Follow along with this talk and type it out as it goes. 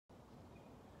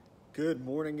Good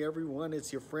morning, everyone.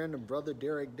 It's your friend and brother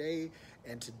Derek Day,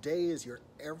 and today is your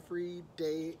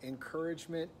everyday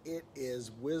encouragement. It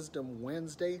is Wisdom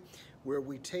Wednesday, where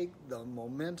we take the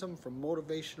momentum from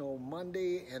Motivational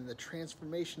Monday and the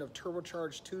transformation of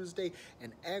Turbocharged Tuesday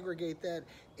and aggregate that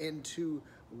into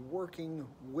working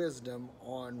wisdom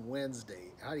on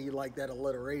Wednesday. How do you like that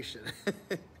alliteration?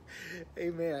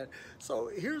 Amen.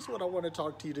 So here's what I want to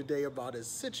talk to you today about is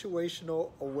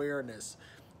situational awareness.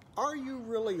 Are you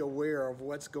really aware of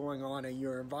what's going on in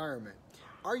your environment?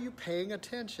 Are you paying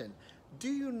attention?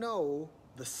 Do you know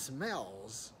the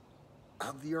smells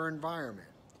of your environment?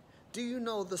 Do you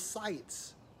know the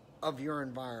sights of your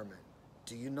environment?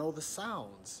 Do you know the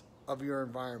sounds of your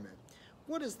environment?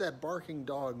 What does that barking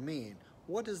dog mean?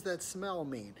 What does that smell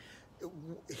mean?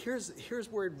 Here's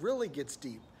where it really gets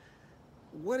deep.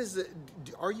 What is it?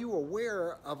 Are you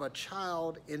aware of a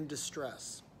child in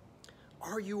distress?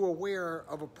 Are you aware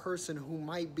of a person who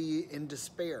might be in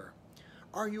despair?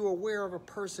 Are you aware of a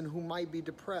person who might be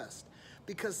depressed?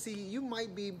 Because see, you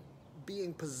might be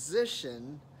being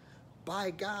positioned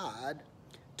by God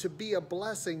to be a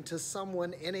blessing to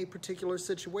someone in a particular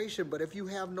situation, but if you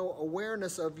have no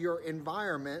awareness of your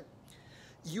environment,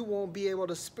 you won't be able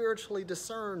to spiritually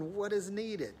discern what is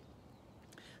needed.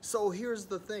 So here's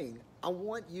the thing. I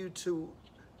want you to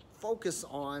focus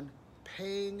on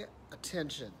paying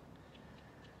attention.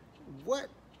 What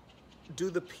do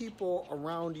the people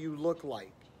around you look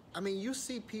like? I mean, you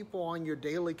see people on your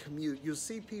daily commute. You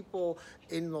see people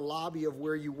in the lobby of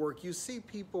where you work. You see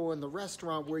people in the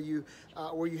restaurant where you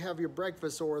have your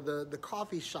breakfast, or the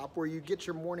coffee shop where you get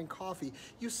your morning coffee.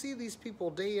 You see these people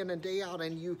day in and day out,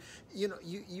 and you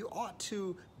ought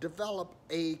to develop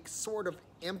a sort of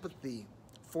empathy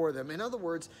for them. In other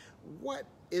words, what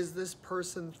is this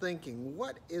person thinking?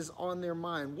 What is on their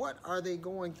mind? What are they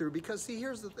going through? Because see,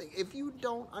 here's the thing. If you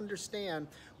don't understand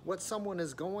what someone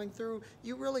is going through,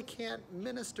 you really can't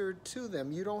minister to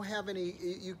them. You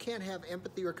can't have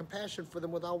empathy or compassion for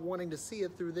them without wanting to see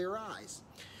it through their eyes.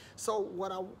 So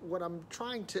what I'm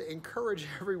trying to encourage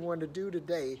everyone to do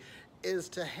today is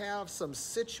to have some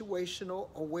situational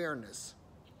awareness.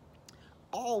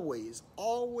 Always,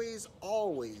 always,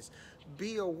 always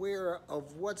be aware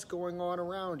of what's going on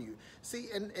around you. See,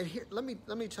 and here, let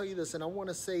me tell you this, and I want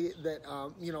to say that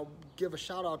give a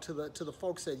shout out to the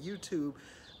folks at YouTube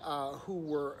who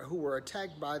were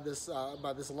attacked by this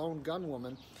lone gun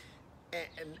woman.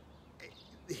 And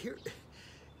here,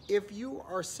 if you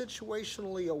are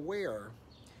situationally aware,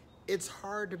 it's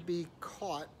hard to be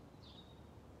caught.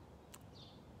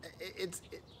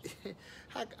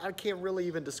 I can't really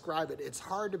even describe it. It's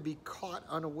hard to be caught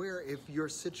unaware if you're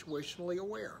situationally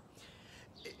aware.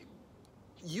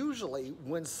 Usually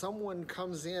when someone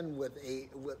comes in with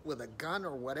a gun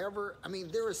or whatever, I mean,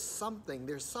 there's something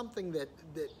that something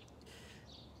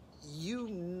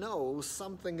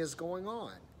is going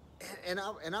on. And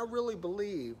I really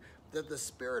believe that the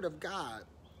Spirit of God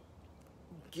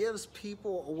gives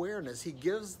people awareness. He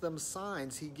gives them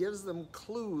signs. He gives them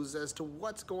clues as to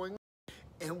what's going on.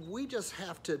 And we just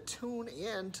have to tune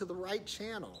in to the right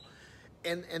channel.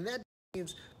 And that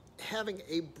means having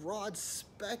a broad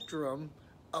spectrum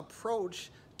approach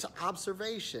to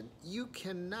observation. You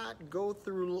cannot go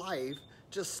through life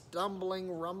just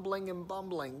stumbling, rumbling, and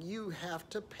bumbling. You have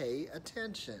to pay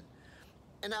attention.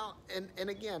 And now, and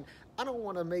again, I don't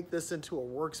want to make this into a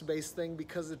works-based thing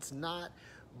because it's not,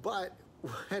 but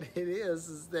what it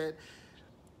is that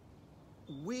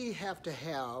we have to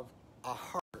have a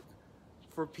heart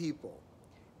for people,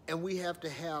 and we have to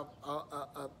have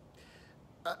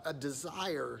a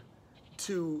desire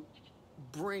to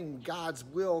bring God's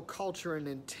will, culture, and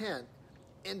intent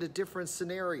into different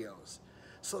scenarios.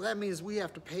 So that means we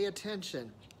have to pay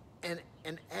attention and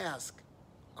ask,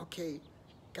 okay,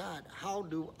 God, how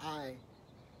do I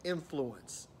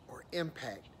influence or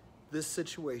impact this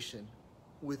situation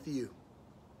with you?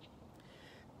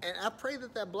 And I pray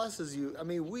that blesses you. I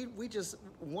mean, we just,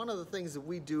 one of the things that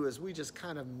we do is we just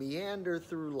kind of meander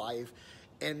through life,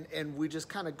 and we just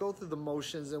kind of go through the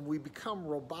motions, and we become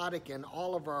robotic in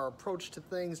all of our approach to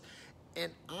things.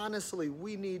 And honestly,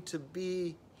 we need to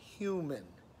be human.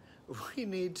 We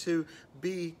need to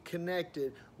be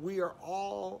connected. We are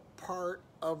all part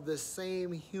of the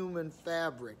same human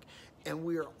fabric, and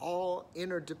we are all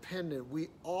interdependent. We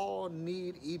all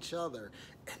need each other.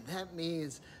 And that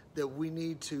means that we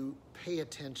need to pay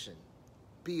attention,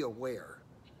 be aware,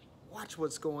 watch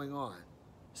what's going on,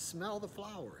 smell the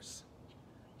flowers,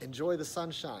 enjoy the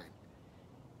sunshine,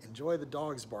 enjoy the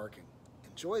dogs barking,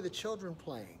 enjoy the children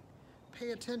playing.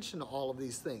 Pay attention to all of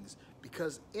these things,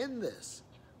 because in this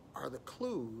are the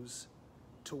clues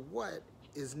to what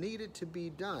is needed to be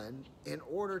done in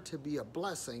order to be a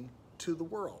blessing to the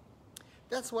world.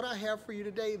 That's what I have for you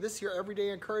today. This is your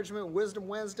Everyday Encouragement Wisdom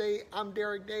Wednesday. I'm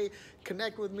Derek Day.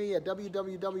 Connect with me at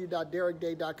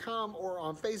www.derekday.com or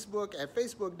on Facebook at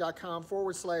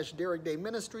facebook.com/Derek Day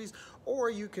Ministries, or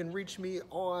you can reach me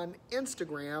on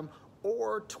Instagram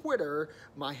or Twitter.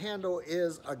 My handle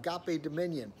is Agape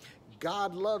Dominion.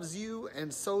 God loves you,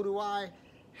 and so do I.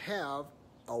 Have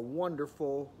a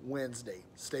wonderful Wednesday.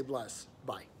 Stay blessed.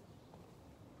 Bye.